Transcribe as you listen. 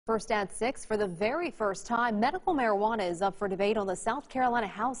First at 6, for the very first time, medical marijuana is up for debate on the South Carolina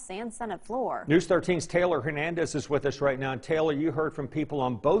House and Senate floor. News 13's Taylor Hernandez is with us right now. And Taylor, you heard from people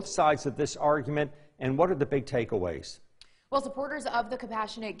on both sides of this argument, and what are the big takeaways? Well, supporters of the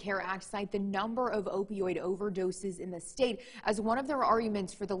Compassionate Care Act cite the number of opioid overdoses in the state as one of their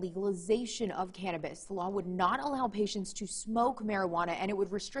arguments for the legalization of cannabis. The law would not allow patients to smoke marijuana, and it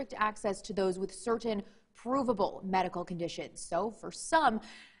would restrict access to those with certain provable medical conditions. So for some,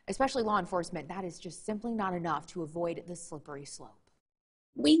 especially law enforcement, that is just simply not enough to avoid the slippery slope.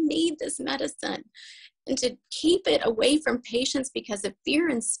 We need this medicine, and to keep it away from patients because of fear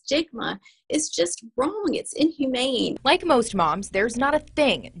and stigma is just wrong. It's inhumane. Like most moms, there's not a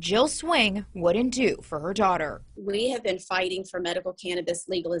thing Jill Swing wouldn't do for her daughter. We have been fighting for medical cannabis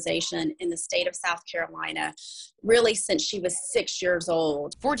legalization in the state of South Carolina really since she was 6 years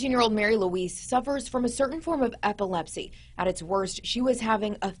old. 14-year-old Mary Louise suffers from a certain form of epilepsy. At its worst, she was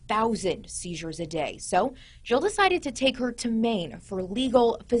having 1,000 seizures a day. So Jill decided to take her to Maine for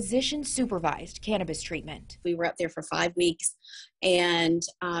legal, physician-supervised cannabis treatment. We were up there for 5 weeks, and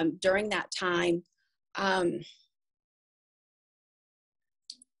during that time,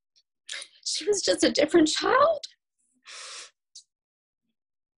 she was just a different child.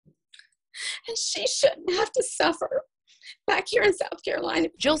 And she shouldn't have to suffer back here in South Carolina.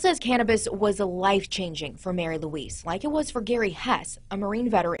 Jill says cannabis was life-changing for Mary Louise, like it was for Gary Hess, a Marine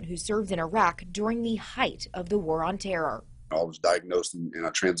veteran who served in Iraq during the height of the War on Terror. I was diagnosed and I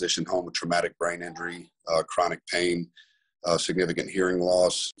transitioned home with traumatic brain injury, chronic pain, significant hearing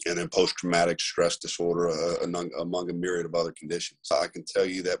loss, and then post-traumatic stress disorder, among a myriad of other conditions. I can tell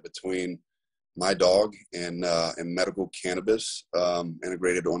you that between my dog and medical cannabis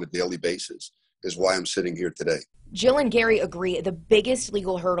integrated on a daily basis is why I'm sitting here today. Jill and Gary agree the biggest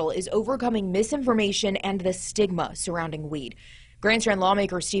legal hurdle is overcoming misinformation and the stigma surrounding weed. Grand Strand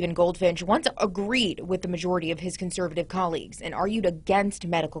lawmaker Stephen Goldfinch once agreed with the majority of his conservative colleagues and argued against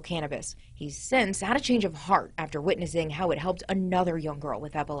medical cannabis. He's since had a change of heart after witnessing how it helped another young girl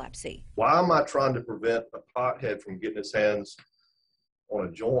with epilepsy. Why am I trying to prevent a pothead from getting his hands on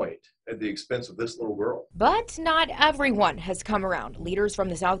a joint at the expense of this little girl? But not everyone has come around. Leaders from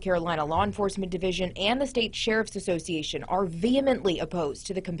the South Carolina Law Enforcement Division and the State Sheriff's Association are vehemently opposed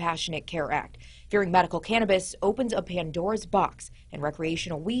to the Compassionate Care Act, fearing medical cannabis opens a Pandora's box and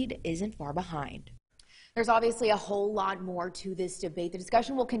recreational weed isn't far behind. There's obviously a whole lot more to this debate. The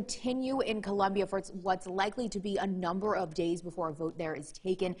discussion will continue in Columbia for what's likely to be a number of days before a vote there is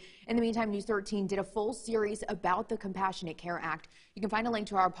taken. In the meantime, News 13 did a full series about the Compassionate Care Act. You can find a link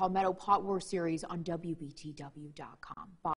to our Palmetto Pot War series on WBTW.com.